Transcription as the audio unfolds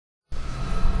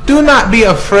Do not be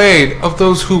afraid of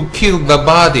those who kill the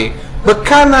body, but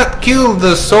cannot kill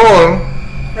the soul.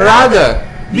 Rather,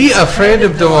 be afraid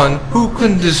of the one who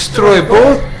can destroy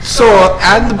both soul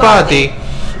and body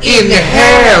in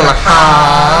hell,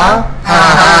 ha ha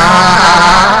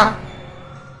ha.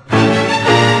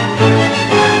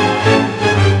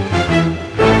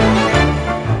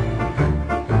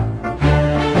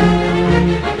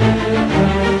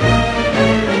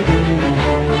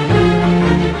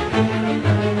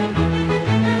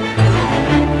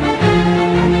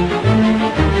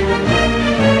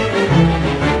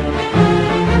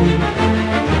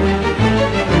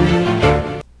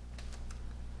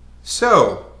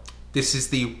 So, this is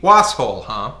the wasshole,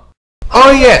 huh? Oh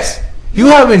yes! You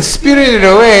have been spirited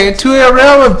away to a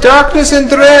realm of darkness and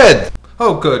dread!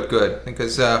 Oh good, good.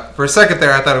 Because for a second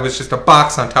there I thought it was just a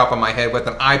box on top of my head with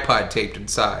an iPod taped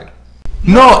inside.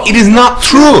 No, it is not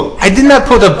true! I did not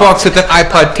put a box with an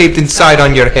iPod taped inside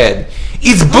on your head.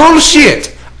 It's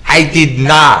bullshit! I did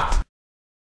not!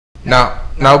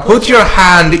 Now put your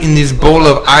hand in this bowl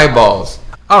of eyeballs.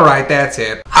 Alright, that's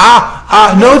it.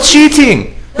 No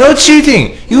cheating! No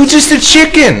cheating! You just a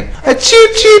chicken! A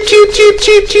cheep!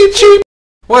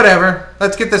 Whatever.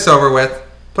 Let's get this over with.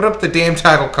 Put up the damn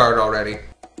title card already.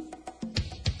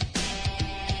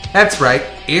 That's right.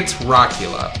 It's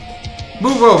Rockula.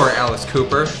 Move over, Alice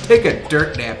Cooper. Take a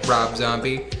dirt nap, Rob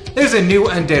Zombie. There's a new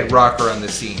undead rocker on the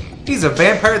scene. He's a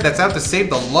vampire that's out to save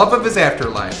the love of his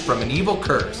afterlife from an evil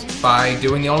curse by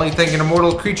doing the only thing an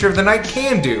immortal creature of the night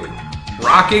can do.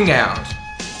 Rocking out.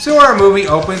 So our movie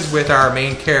opens with our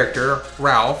main character,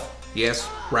 Ralph. Yes,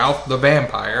 Ralph the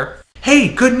vampire.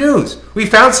 Hey, good news! We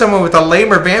found someone with a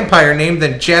lamer vampire name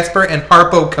than Jasper and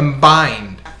Harpo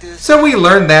combined. So we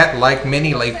learned that, like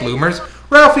many late bloomers,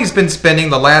 Ralphie's been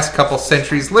spending the last couple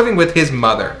centuries living with his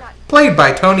mother, played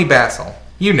by Tony Basil.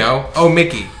 You know, Oh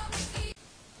Mickey.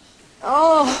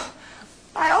 Oh,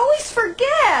 I always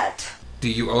forget. Do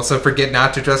you also forget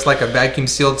not to dress like a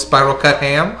vacuum-sealed spiral-cut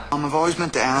ham? I've always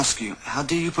meant to ask you, how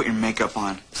do you put your makeup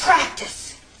on?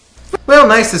 Practice. Well,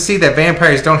 nice to see that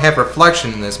vampires don't have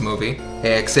reflection in this movie.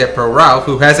 Except for Ralph,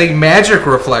 who has a magic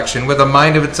reflection with a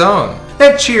mind of its own.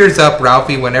 That cheers up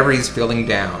Ralphie whenever he's feeling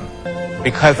down.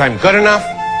 Because I'm good enough,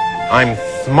 I'm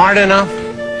smart enough,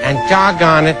 and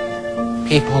doggone it,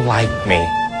 people like me.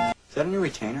 Is that a new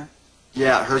retainer?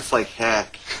 Yeah, it hurts like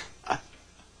heck.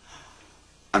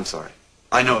 I'm sorry.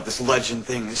 I know this legend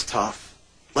thing is tough.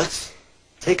 Let's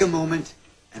take a moment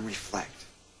and reflect.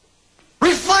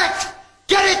 Reflect!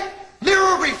 Get it?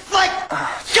 Mirror reflect!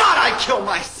 God, I kill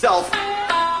myself!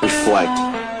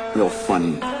 Reflect. Real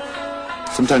funny.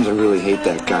 Sometimes I really hate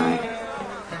that guy.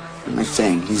 What am I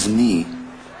saying? He's me.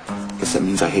 Guess that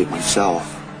means I hate myself.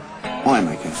 Why am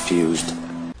I confused?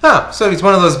 Huh, so he's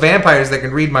one of those vampires that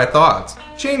can read my thoughts.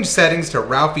 Change settings to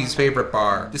Ralphie's favorite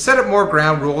bar to set up more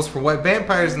ground rules for what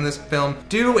vampires in this film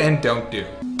do and don't do.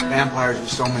 Vampires are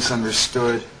so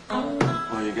misunderstood.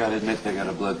 Well, you gotta admit they got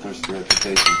a bloodthirsty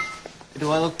reputation.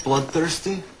 Do I look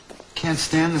bloodthirsty? Can't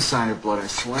stand the sight of blood, I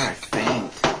swear I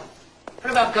faint. What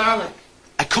about garlic?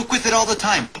 I cook with it all the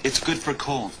time. It's good for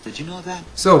colds. Did you know that?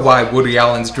 So why Woody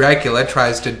Allen's Dracula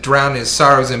tries to drown his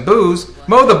sorrows in booze,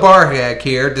 Mo the bar hack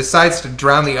here decides to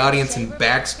drown the audience in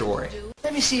backstory.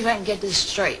 Let me see if I can get this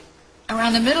straight.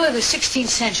 Around the middle of the 16th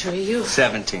century, you...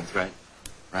 17th, right?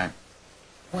 Right.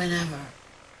 Whenever.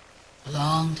 A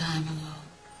long time ago.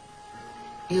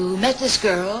 You met this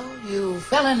girl, you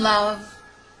fell in love,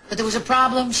 but there was a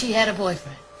problem, she had a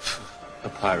boyfriend. A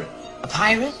pirate. A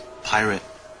pirate? Pirate.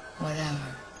 Whatever.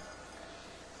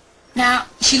 Now,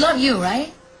 she loved you,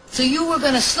 right? So you were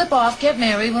gonna slip off, get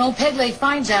married, when old Pegleg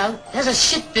finds out, has a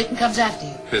shit fit and comes after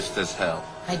you. Pissed as hell.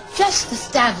 I just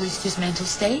established his mental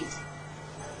state.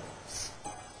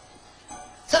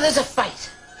 So there's a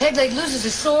fight. Pegleg loses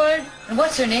his sword, and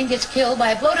what's-her-name gets killed by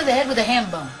a blow to the head with a ham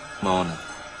bone. Mona.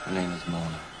 Her name is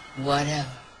Mona. Whatever.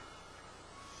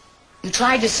 You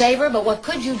tried to save her, but what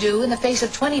could you do in the face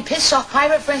of 20 pissed-off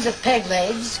pirate friends of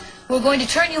Pegleg's who are going to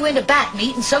turn you into bat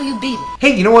meat, and so you beat it?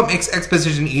 Hey, you know what makes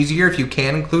exposition easier if you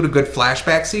can include a good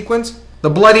flashback sequence? The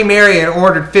Bloody Mary I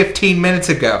ordered 15 minutes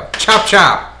ago. Chop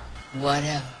chop!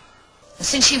 Whatever. And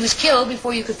since she was killed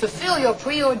before you could fulfill your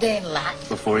preordained lot...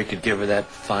 Before he could give her that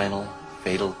final,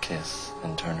 fatal kiss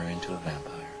and turn her into a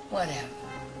vampire. Whatever.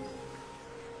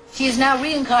 She is now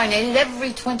reincarnated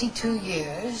every 22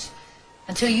 years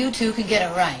until you two can get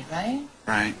it right, right?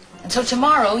 Right. And so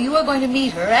tomorrow you are going to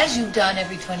meet her, as you've done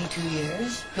every 22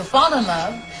 years. You'll fall in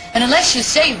love, and unless you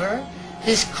save her,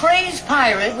 this crazed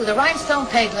pirate with a rhinestone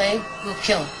peg leg will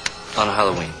kill her. On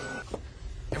Halloween.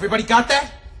 Everybody got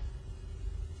that?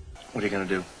 What are you gonna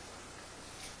do?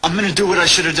 I'm gonna do what I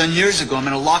should have done years ago. I'm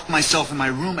gonna lock myself in my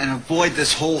room and avoid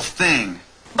this whole thing.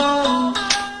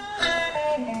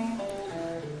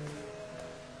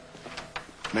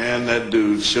 Man, that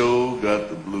dude sure got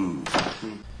the blues.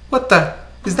 What the?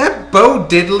 Is that Bo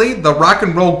Diddley, the rock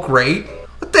and roll great?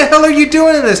 What the hell are you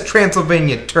doing in this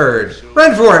Transylvania turd?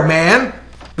 Run for it, man!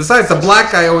 Besides, the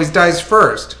black guy always dies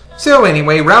first. So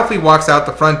anyway, Ralphie walks out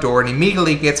the front door and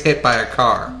immediately gets hit by a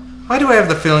car. Why do I have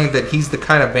the feeling that he's the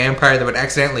kind of vampire that would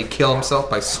accidentally kill himself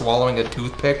by swallowing a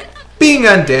toothpick? Being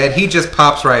undead, he just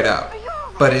pops right up,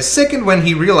 but is sickened when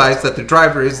he realized that the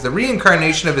driver is the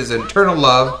reincarnation of his eternal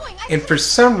love, and for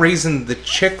some reason the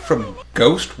chick from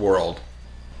Ghost World.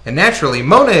 And naturally,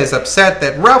 Mona is upset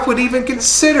that Ralph would even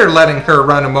consider letting her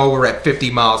run him over at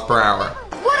 50 miles per hour.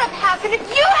 What would have happened if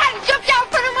you hadn't jumped out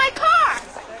in front of my car?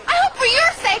 I hope for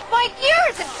your sake my gear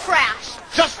isn't trashed.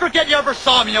 Just forget you ever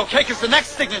saw me, okay? Because the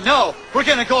next thing you know, we're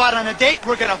gonna go out on a date,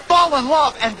 we're gonna fall in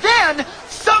love, and then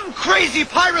some crazy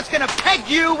pirate's gonna peg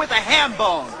you with a ham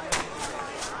bone.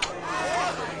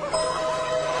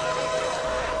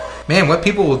 Man, what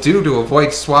people will do to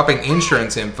avoid swapping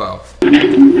insurance info.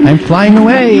 I'm flying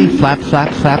away. Flap,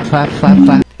 flap, flap, flap, flap,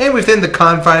 flap. And within the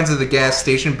confines of the gas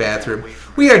station bathroom,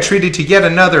 we are treated to yet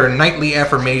another nightly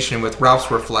affirmation with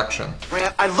Ralph's reflection.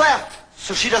 I left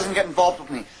so she doesn't get involved with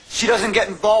me. She doesn't get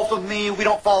involved with me, we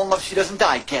don't fall in love, she doesn't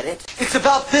die, get it? It's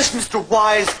about this, Mr.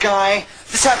 Wise Guy.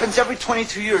 This happens every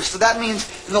 22 years, so that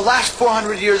means in the last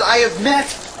 400 years I have met,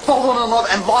 fallen in love,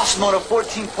 and lost Mona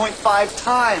 14.5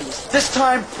 times. This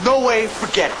time, no way,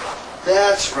 forget it.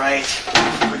 That's right.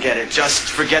 Forget it. Just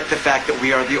forget the fact that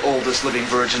we are the oldest living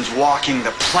virgins walking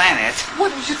the planet.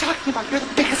 What are you talking about? You're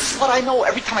the biggest slut I know.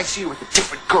 Every time I see you with a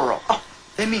different girl. Oh,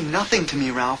 they mean nothing to me,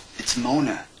 Ralph. It's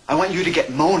Mona. I want you to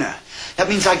get Mona. That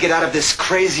means I get out of this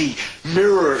crazy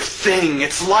mirror thing.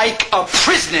 It's like a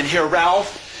prison in here,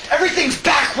 Ralph. Everything's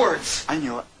backwards. I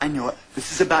knew it. I knew it.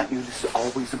 This is about you. This is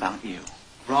always about you.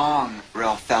 Wrong,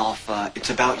 Ralph Alpha.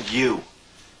 It's about you.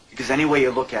 Because any way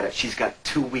you look at it, she's got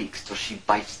 2 weeks till she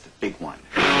bites the big one.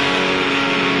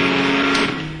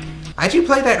 How'd you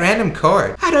play that random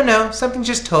chord? I don't know. Something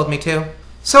just told me to.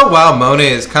 So while Mona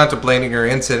is contemplating her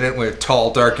incident with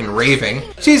Tall, Dark, and Raving,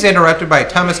 she's interrupted by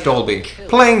Thomas Dolby,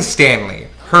 playing Stanley.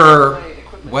 Her,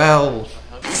 well...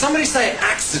 Somebody say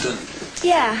accident.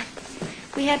 Yeah,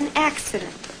 we had an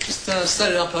accident. Just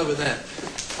set it up over there.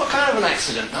 What kind of an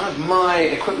accident? My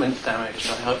equipment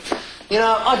damaged, I hope. You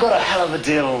know, I got a hell of a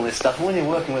deal on this stuff, and when you're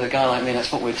working with a guy like me,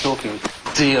 that's what we're talking,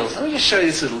 deals. Let me just show you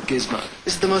this little gizmo.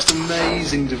 This is the most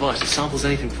amazing device. It samples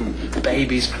anything from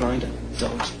babies crying to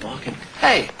dogs barking.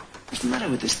 Hey, what's the matter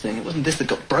with this thing? It wasn't this that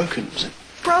got broken, was it?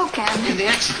 Broken? In the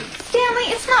accident. Stanley,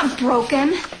 it's not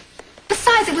broken.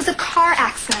 Besides, it was a car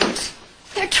accident.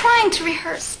 They're trying to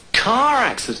rehearse. Car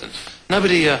accident?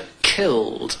 Nobody,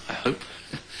 killed, I hope.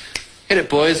 Hit it,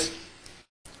 boys.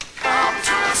 Come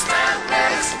to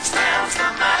Stanley's, stands the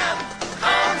man.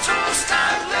 Come to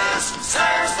Stanley's,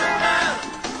 says the man.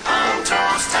 Come to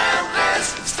Stanley's,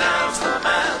 stands the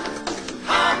man.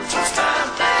 Come to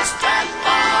Stanley's Death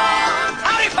Park.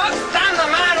 Howdy folks, Stan the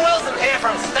Man Wilson here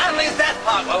from Stanley's Death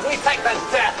Park, where we take the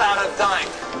death out of dying.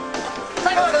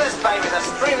 Take a look at this baby, the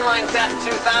Streamline Death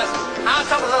 2000. Our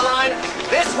top of the line,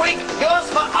 this week, yours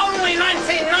for only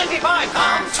 $19.95.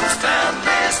 Come to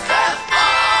Stanley's Death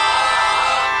Park.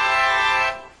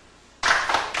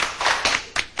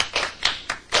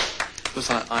 Because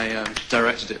I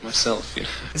directed it myself, you know.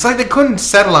 It's like they couldn't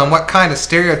settle on what kind of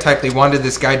stereotype they wanted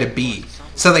this guy to be.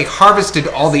 So they harvested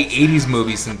all the 80s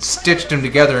movies and stitched them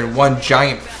together in one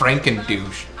giant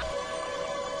Franken-douche.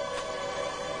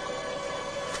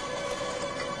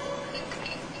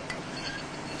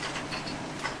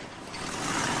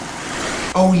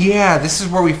 Oh yeah, this is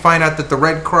where we find out that the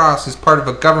Red Cross is part of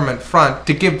a government front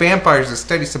to give vampires a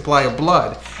steady supply of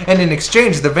blood. And in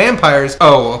exchange, the vampires...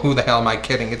 Oh, who the hell am I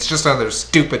kidding? It's just another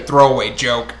stupid throwaway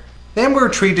joke. Then we're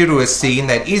treated to a scene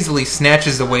that easily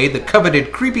snatches away the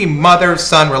coveted creepy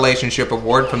mother-son relationship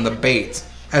award from the Bates,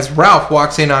 as Ralph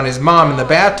walks in on his mom in the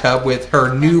bathtub with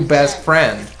her new best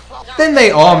friend. Then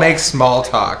they all make small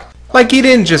talk. Like he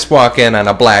didn't just walk in on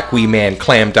a black wee man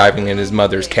clam diving in his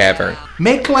mother's cavern.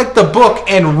 Make like the book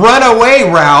and run away,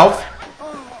 Ralph!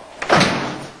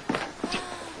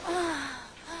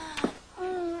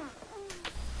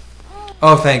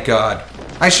 Oh, thank God.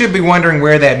 I should be wondering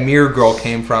where that mirror girl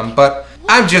came from, but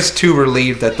I'm just too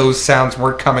relieved that those sounds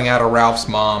weren't coming out of Ralph's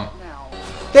mom.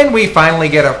 Then we finally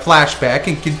get a flashback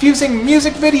in confusing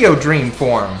music video dream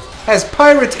form, as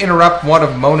pirates interrupt one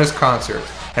of Mona's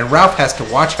concerts, and Ralph has to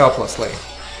watch helplessly.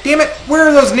 Damn it, where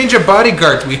are those ninja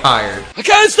bodyguards we hired? I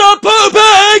can't stop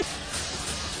pooping!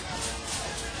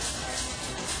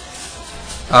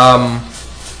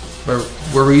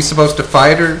 Were we supposed to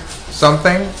fight or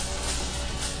something?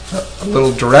 A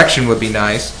little direction would be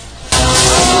nice.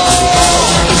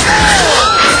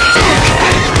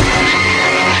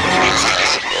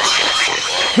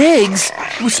 Pigs?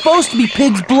 It was supposed to be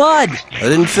pig's blood. I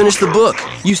didn't finish the book.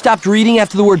 You stopped reading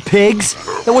after the word pigs?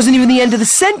 That wasn't even the end of the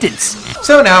sentence.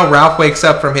 So now Ralph wakes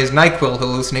up from his NyQuil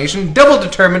hallucination, double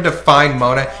determined to find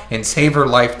Mona and save her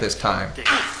life this time. You're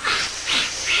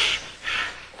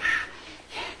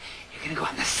gonna go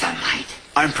in the sunlight.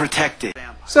 I'm protected.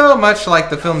 So much like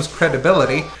the film's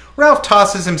credibility, Ralph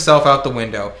tosses himself out the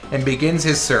window and begins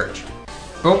his search.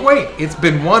 But wait, it's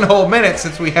been 1 whole minute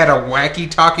since we had a wacky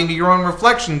talking to your own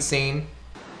reflection scene.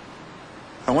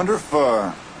 I wonder if,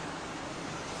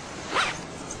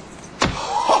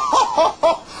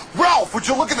 Ralph, would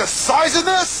you look at the size of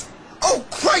this? Oh,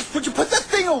 Christ, would you put that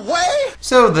thing away?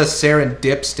 So the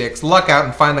serendipsticks luck out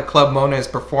and find the club Mona is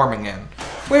performing in,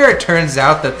 where it turns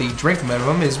out that the drink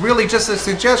minimum is really just a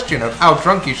suggestion of how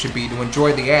drunk you should be to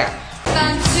enjoy the act.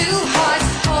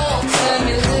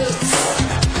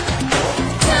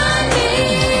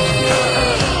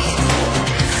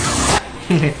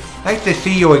 Nice to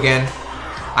see you again.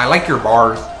 I like your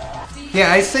bars.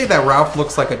 Yeah, I say that Ralph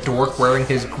looks like a dork wearing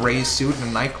his gray suit in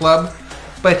a nightclub,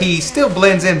 but he still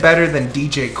blends in better than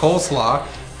DJ Coleslaw,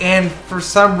 and for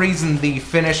some reason the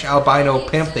Finnish albino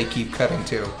pimp they keep cutting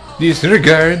to.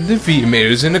 Disregard the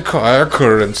females in the car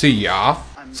currency, yeah?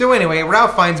 So anyway,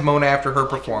 Ralph finds Mona after her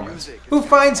performance, who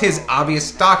finds his obvious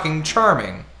stalking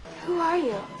charming. Who are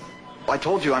you? I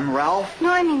told you, I'm Ralph. No,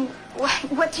 I mean,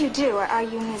 what do you do? Are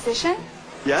you a musician?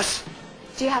 Yes?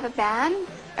 Do you have a band?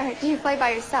 Or do you play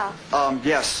by yourself?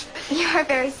 Yes. You are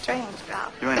very strange,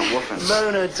 Ralph. You ain't a woofin'.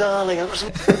 Mona, darling, I was...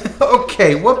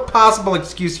 Okay, what possible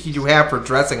excuse could you have for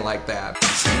dressing like that?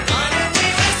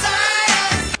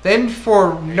 Then,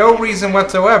 for no reason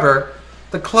whatsoever,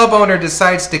 the club owner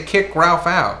decides to kick Ralph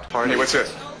out. Hey, what's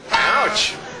this?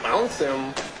 Ouch! Bounce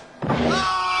him.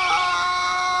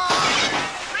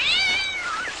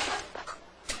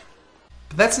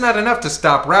 But that's not enough to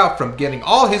stop Ralph from getting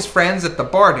all his friends at the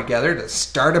bar together to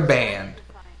start a band.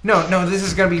 No, this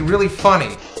is gonna be really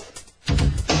funny.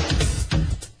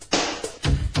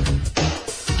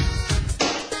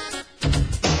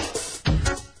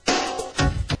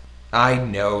 I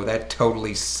know, that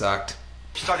totally sucked.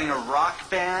 Starting a rock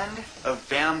band? A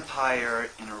vampire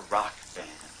in a rock band.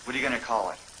 What are you gonna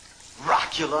call it?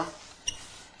 Rockula?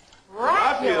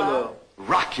 Rockula.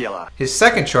 Rockula. His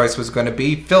second choice was going to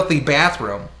be Filthy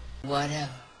Bathroom. Whatever.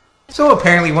 So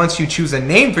apparently once you choose a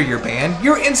name for your band,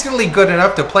 you're instantly good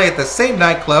enough to play at the same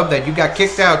nightclub that you got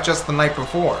kicked out just the night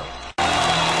before.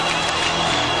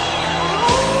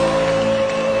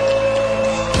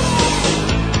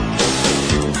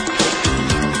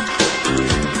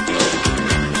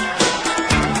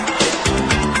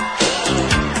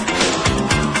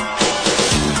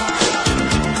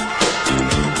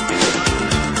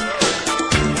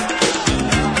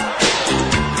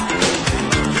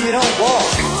 You don't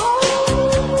walk.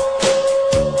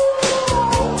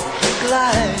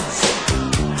 Glides.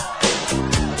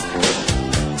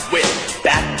 With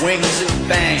bat wings and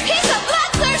fangs. He's a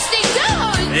bloodthirsty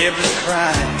dog! Neighbors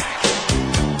cry.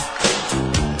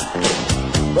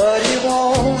 But he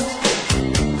won't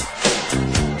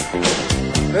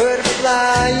hurt a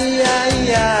fly.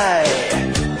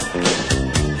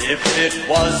 If it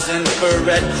wasn't for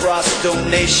Red Cross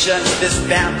donations, this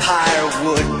vampire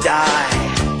would die.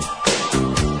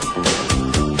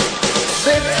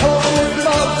 They've told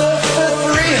mother for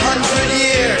 300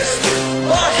 years.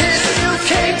 Bought his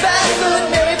UK back the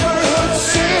neighborhood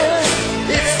sears.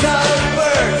 It's not a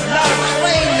bird, not a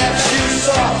plane that you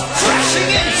saw crashing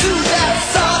into that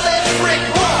solid brick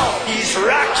wall. He's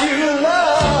Rockula.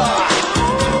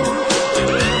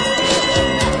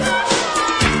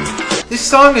 This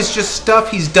song is just stuff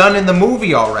he's done in the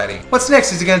movie already. What's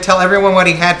next? Is he gonna tell everyone what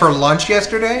he had for lunch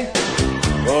yesterday?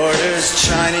 Orders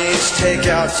Chinese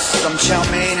takeout, some chow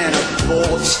mein and a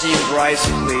bowl of steamed rice,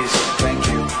 please. Thank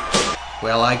you.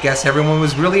 Well, I guess everyone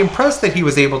was really impressed that he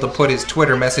was able to put his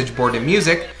Twitter message board to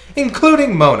music,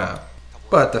 including Mona.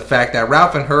 But the fact that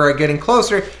Ralph and her are getting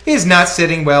closer is not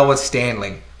sitting well with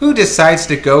Stanley, who decides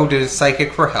to go to the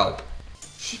psychic for help.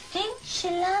 She thinks she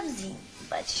loves him,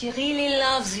 but she really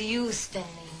loves you, Stanley.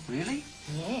 Really?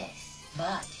 Yes,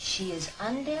 but she is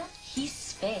under his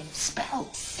spell.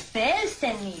 Spell,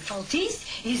 Stanley, for this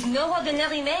is no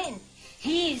ordinary man.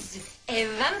 He is a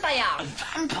vampire. A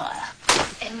vampire?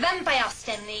 A vampire,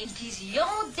 Stanley. It is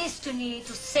your destiny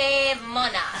to save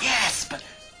Mona. Yes, but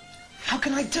how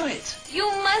can I do it? You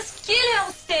must kill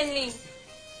her, Stanley.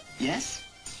 Yes?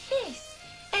 Yes.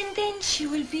 And then she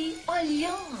will be all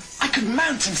yours. I could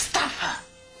mount and stab her.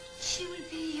 She will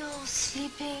be your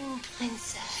sleeping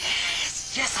princess.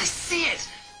 Yes, yes, I see it.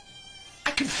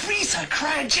 I could freeze her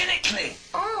cryogenically.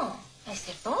 Oh, I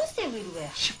suppose they will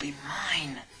work. She'll be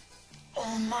mine.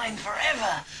 All mine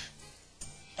forever.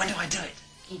 When do I do it?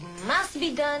 It must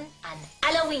be done on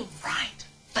Halloween. Right.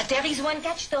 But there is one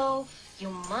catch, though. You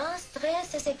must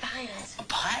dress as a pirate. A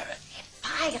pirate? A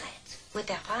pirate with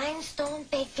a rhinestone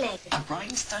peg leg. A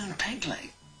rhinestone peg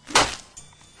leg?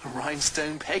 A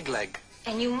rhinestone peg leg?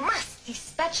 And you must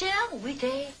dispatch her with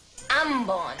a ham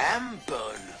bone. Ham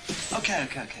bone. Okay.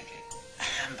 A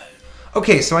ham bone.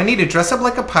 Okay, so I need to dress up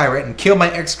like a pirate and kill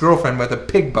my ex-girlfriend with a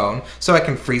pig bone so I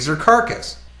can freeze her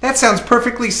carcass. That sounds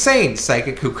perfectly sane,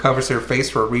 psychic who covers her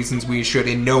face for reasons we should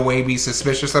in no way be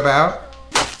suspicious about.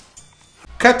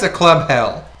 Cut to Club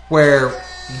Hell, where,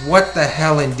 what the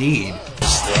hell indeed.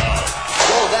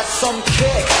 Whoa, that's some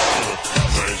kick.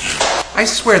 I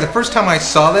swear, the first time I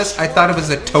saw this, I thought it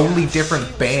was a totally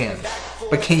different band.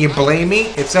 But can you blame me?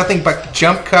 It's nothing but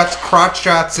jump cuts, crotch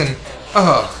shots, and...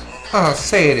 Oh,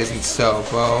 say it isn't so,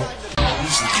 Bo.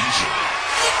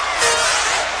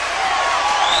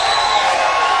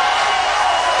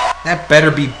 That better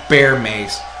be Bear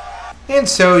Mace. And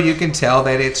so you can tell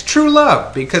that it's true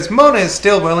love, because Mona is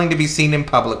still willing to be seen in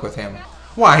public with him.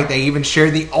 Why, they even share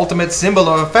the ultimate symbol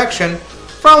of affection,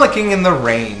 frolicking in the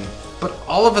rain. But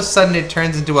all of a sudden it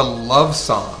turns into a love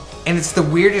song. And it's the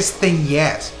weirdest thing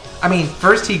yet. I mean,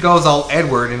 first he goes all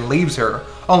Edward and leaves her,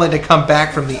 only to come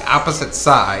back from the opposite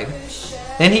side.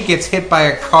 Then he gets hit by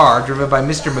a car driven by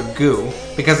Mr. Magoo,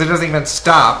 because it doesn't even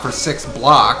stop for 6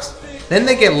 blocks. Then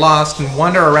they get lost and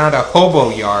wander around a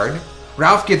hobo yard.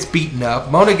 Ralph gets beaten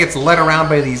up, Mona gets led around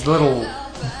by these little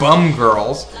bum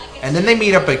girls, and then they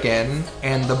meet up again,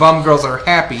 and the bum girls are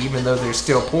happy even though they're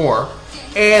still poor,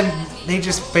 and they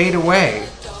just fade away.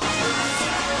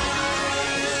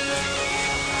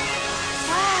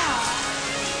 Wow.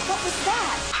 What was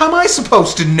that? How am I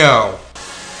supposed to know?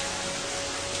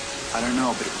 I don't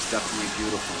know, but it was definitely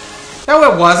beautiful.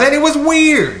 No, it wasn't. It was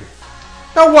weird.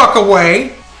 Now walk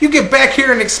away. You get back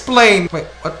here and explain. Wait,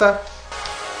 what the?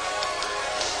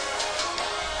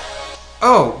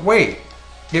 Oh, wait.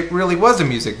 It really was a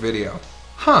music video.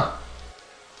 Huh.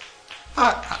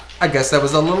 I guess that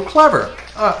was a little clever.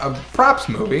 A props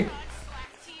movie.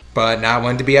 But not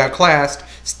one to be outclassed.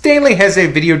 Stanley has a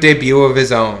video debut of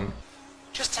his own.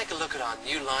 Just take a look at our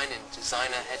new line in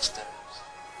designer headstones.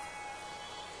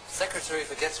 Secretary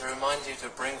forgets to remind you to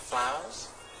bring flowers?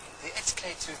 The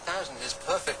XK2000 is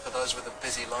perfect for those with a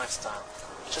busy lifestyle.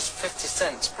 Just 50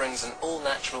 cents brings an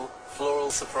all-natural floral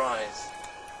surprise.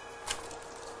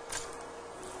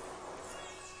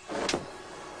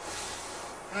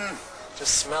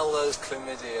 Just smell those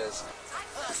chlamydias.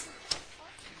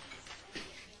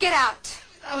 Get out.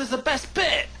 That was the best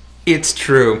bit. It's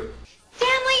true.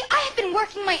 Stanley, I have been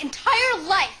working my entire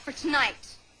life for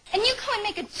tonight. And you come and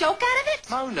make a joke out of it?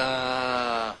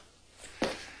 Mona!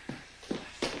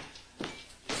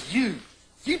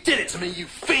 You did it to me, you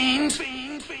fiend!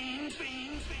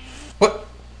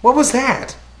 What was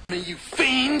that? You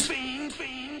fiend!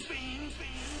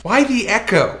 Why the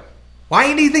echo? Why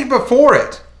anything before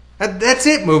it? That's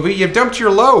it, movie. You've dumped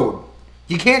your load.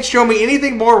 You can't show me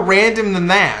anything more random than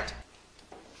that.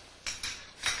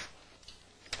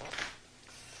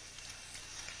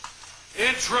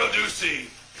 Introducing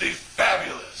the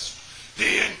fabulous,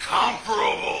 the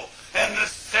incomparable, and the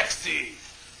sexy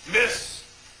Miss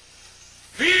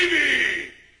Phoebe!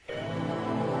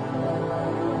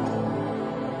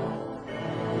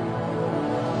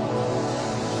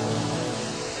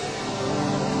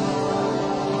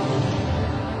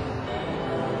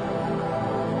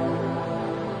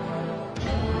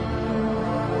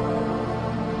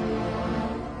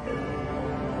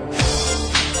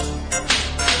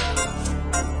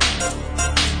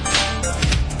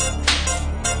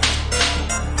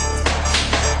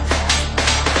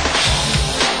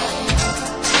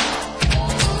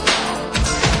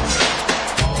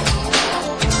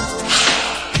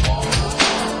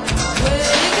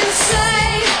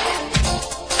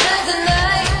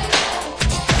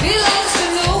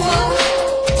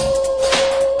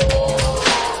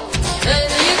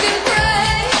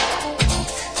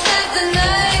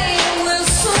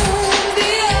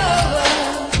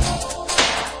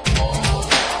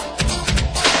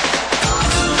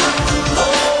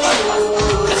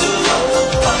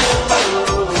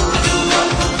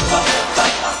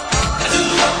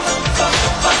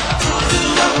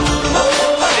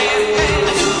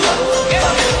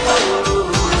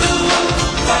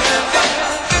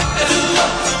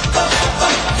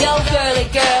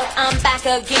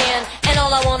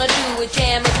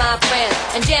 my friend,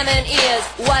 and jamming is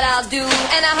what I'll do.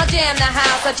 And I'll jam the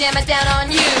house, I'll jam it down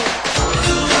on you.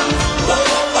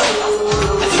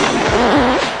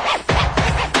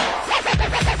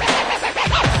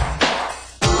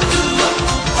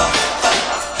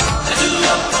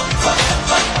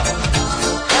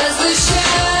 As the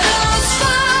shadows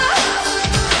fall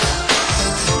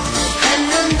and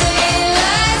the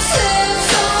daylight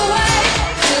slips away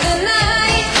to the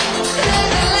night that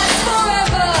lasts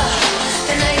forever,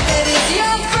 the night that is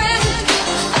your friend,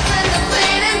 a friend of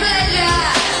pain and pleasure.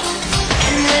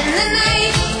 And then the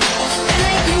night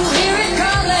you hear it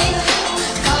calling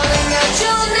out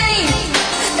your name,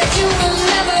 that you will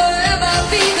never ever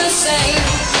be the same.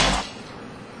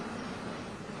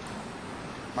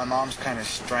 My mom's kind of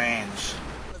strange.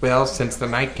 Well, since the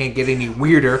night can't get any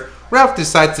weirder, Ralph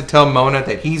decides to tell Mona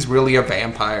that he's really a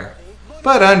vampire.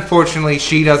 But unfortunately,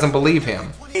 she doesn't believe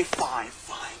him. Hey, fine.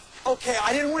 Okay,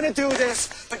 I didn't want to do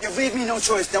this, but you leave me no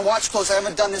choice. Now watch close. I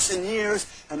haven't done this in years.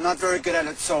 I'm not very good at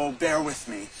it, so bear with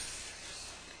me.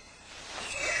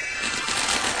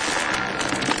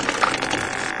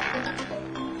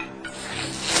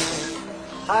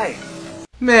 Hi.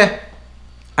 Meh.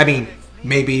 I mean,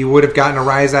 maybe you would have gotten a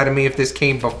rise out of me if this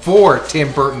came before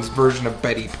Tim Burton's version of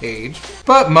Betty Page.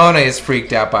 But Mona is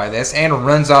freaked out by this and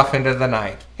runs off into the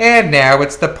night. And now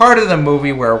it's the part of the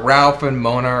movie where Ralph and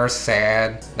Mona are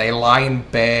sad. They lie in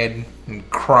bed and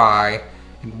cry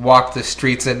and walk the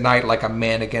streets at night like a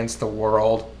man against the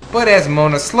world. But as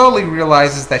Mona slowly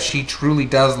realizes that she truly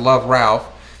does love Ralph,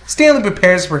 Stanley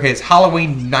prepares for his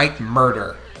Halloween night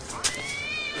murder.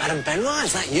 Madame Benoit,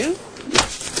 is that you?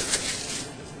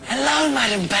 Hello,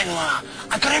 Madame Benoit.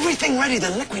 I've got everything ready, the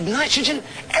liquid nitrogen,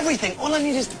 everything. All I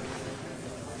need is...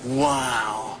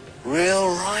 Wow, real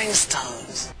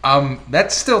rhinestones.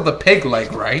 That's still the pig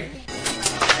leg, right?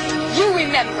 You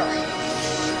remember,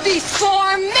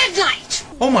 before midnight.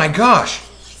 Oh my gosh!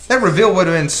 That reveal would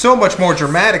have been so much more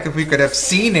dramatic if we could have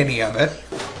seen any of it.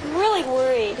 I'm really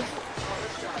worried.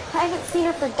 I haven't seen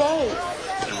her for days.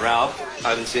 And Ralph, I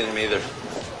haven't seen him either.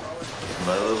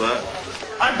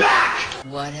 I'm back!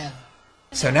 Whatever.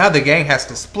 So now the gang has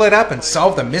to split up and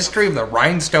solve the mystery of the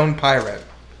Rhinestone Pirate.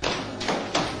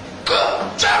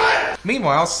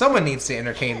 Meanwhile, someone needs to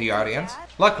entertain the audience.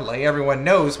 Luckily, everyone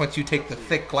knows once you take the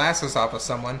thick glasses off of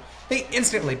someone, they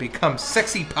instantly become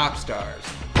sexy pop stars.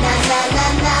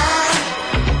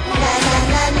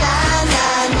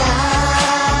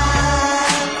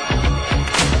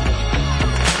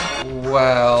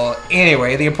 Well,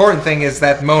 anyway, the important thing is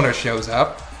that Mona shows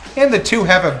up, and the two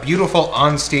have a beautiful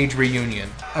on-stage reunion.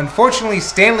 Unfortunately,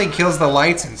 Stanley kills the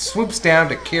lights and swoops down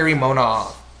to carry Mona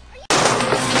off.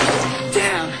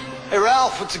 Damn. Hey,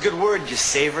 Ralph, what's a good word? You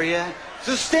save her yet?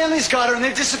 So Stanley's got her and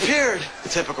they've disappeared.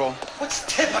 Typical. What's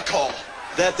typical?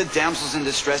 That the damsel's in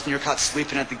distress and you're caught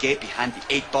sleeping at the gate behind the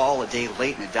 8 ball, a day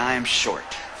late and a dime short.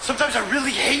 Sometimes I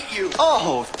really hate you.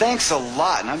 Oh, thanks a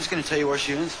lot. And I'm just going to tell you where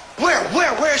she is.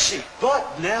 Where is she? But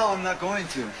now I'm not going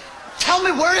to. Tell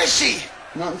me, where is she?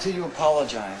 Not until you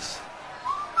apologize.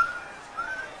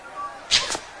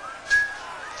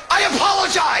 I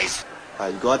apologize!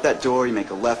 You go out that door, you make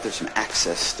a left, there's some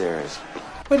access stairs.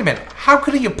 Wait a minute, how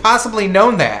could he have possibly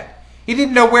known that? He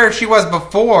didn't know where she was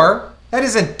before. That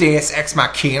isn't Deus Ex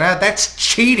Machina, that's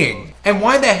cheating. And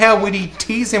why the hell would he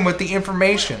tease him with the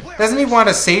information? Doesn't he want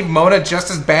to save Mona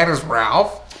just as bad as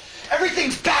Ralph?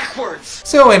 Everything's backwards!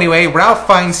 So anyway, Ralph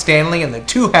finds Stanley and the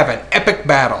two have an epic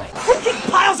battle. Freaking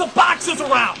piles of boxes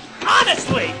around!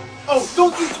 Honestly! Oh,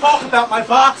 don't you talk about my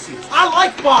boxes! I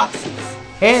like boxes!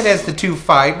 And as the two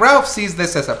fight, Ralph sees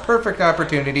this as a perfect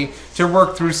opportunity to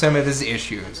work through some of his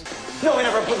issues. No one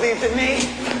ever believed in me.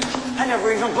 I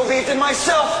never even believed in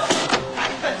myself.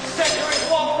 That centuries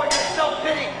walk by your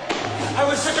self-pity. I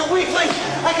was such a weakling,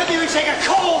 I couldn't even take a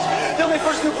cold. The only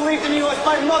person who believed in me was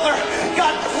my mother.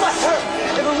 God bless her.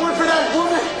 If it weren't for that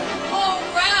woman. Oh,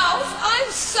 Ralph,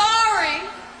 I'm sorry.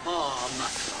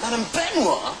 Madame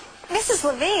Benoit. Mrs.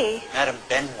 Levy. Madame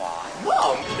Benoit.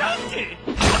 Whoa, donkey!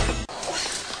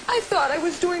 I thought I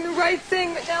was doing the right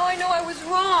thing, but now I know I was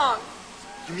wrong.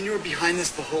 You mean you were behind this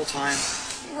the whole time?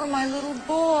 You were my little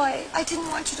boy. I didn't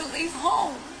want you to leave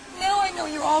home. Now I know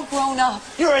you're all grown up.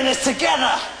 You're in this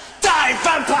together. Die,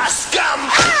 vampire scum!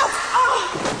 Ow! Oh.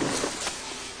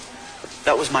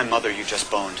 That was my mother you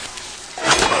just boned.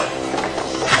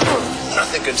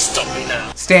 Nothing can stop me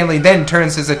now. Stanley then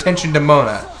turns his attention to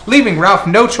Mona, leaving Ralph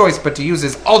no choice but to use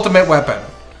his ultimate weapon,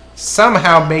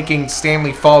 somehow making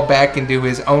Stanley fall back into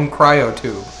his own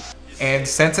cryotube. And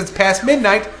since it's past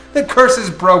midnight, the curse is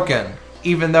broken,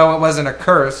 even though it wasn't a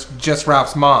curse, just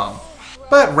Ralph's mom.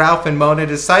 But Ralph and Mona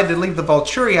decide to leave the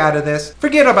Volturi out of this,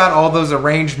 forget about all those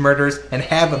arranged murders, and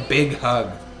have a big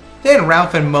hug. Then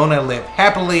Ralph and Mona live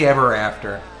happily ever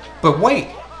after. But wait,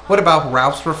 what about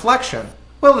Ralph's reflection?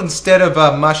 Well, instead of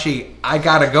a mushy, "I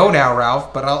gotta go now,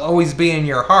 Ralph, but I'll always be in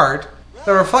your heart,"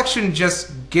 the reflection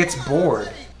just gets bored,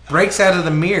 breaks out of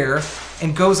the mirror,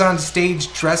 and goes on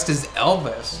stage dressed as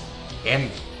Elvis.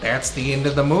 And that's the end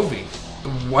of the movie.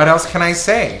 What else can I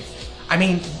say? I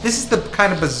mean, this is the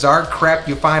kind of bizarre crap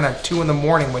you find on 2 in the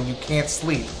morning when you can't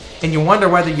sleep, and you wonder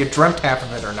whether you dreamt half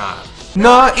of it or not.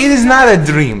 No, it is not a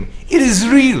dream. It is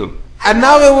real. And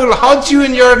now it will haunt you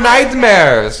in your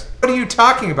nightmares. What are you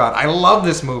talking about? I love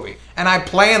this movie, and I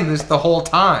planned this the whole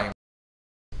time.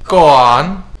 Go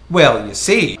on. Well, you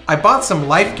see, I bought some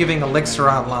life-giving elixir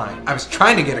online. I was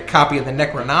trying to get a copy of the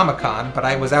Necronomicon, but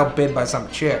I was outbid by some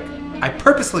chick. I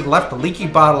purposely left the leaky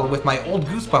bottle with my old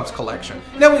Goosebumps collection,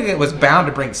 knowing it was bound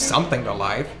to bring something to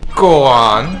life. Go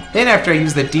on. Then after I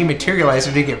used the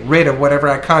dematerializer to get rid of whatever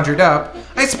I conjured up,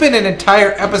 I spent an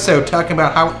entire episode talking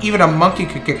about how even a monkey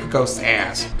could kick a ghost's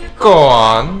ass. Go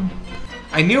on.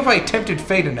 I knew if I tempted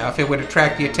fate enough, it would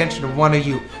attract the attention of one of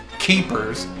you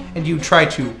keepers, and you'd try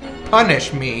to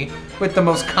punish me with the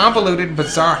most convoluted and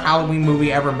bizarre Halloween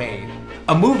movie ever made.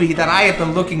 A movie that I have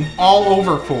been looking all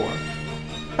over for.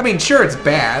 I mean, sure, it's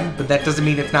bad, but that doesn't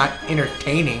mean it's not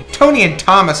entertaining. Tony and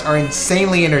Thomas are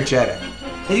insanely energetic.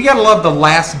 And you gotta love the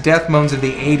last death moans of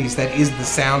the 80s that is the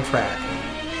soundtrack.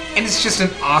 And it's just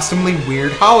an awesomely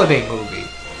weird holiday movie.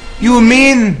 You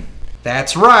mean?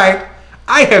 That's right.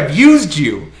 I have used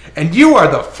you, and you are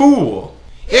the fool.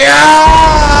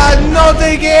 Yeah! Not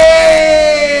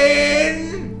again!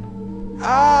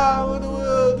 Ah, what the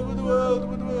world, what the world,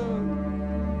 what the world.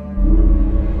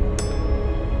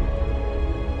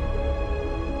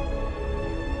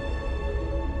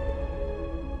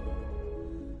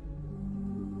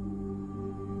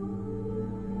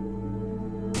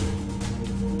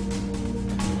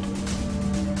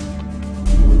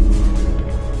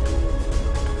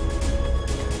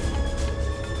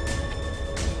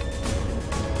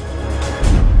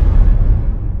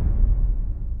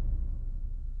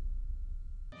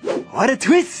 What a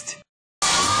twist! I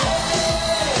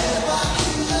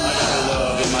got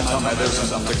love in my tummy, there's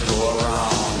something to go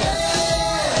around.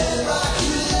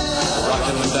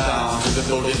 Rocking them down to the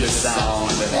boogie sound.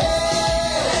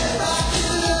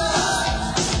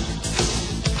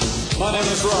 My name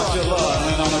is Rockula,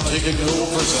 and I'm taking no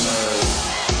prisoners.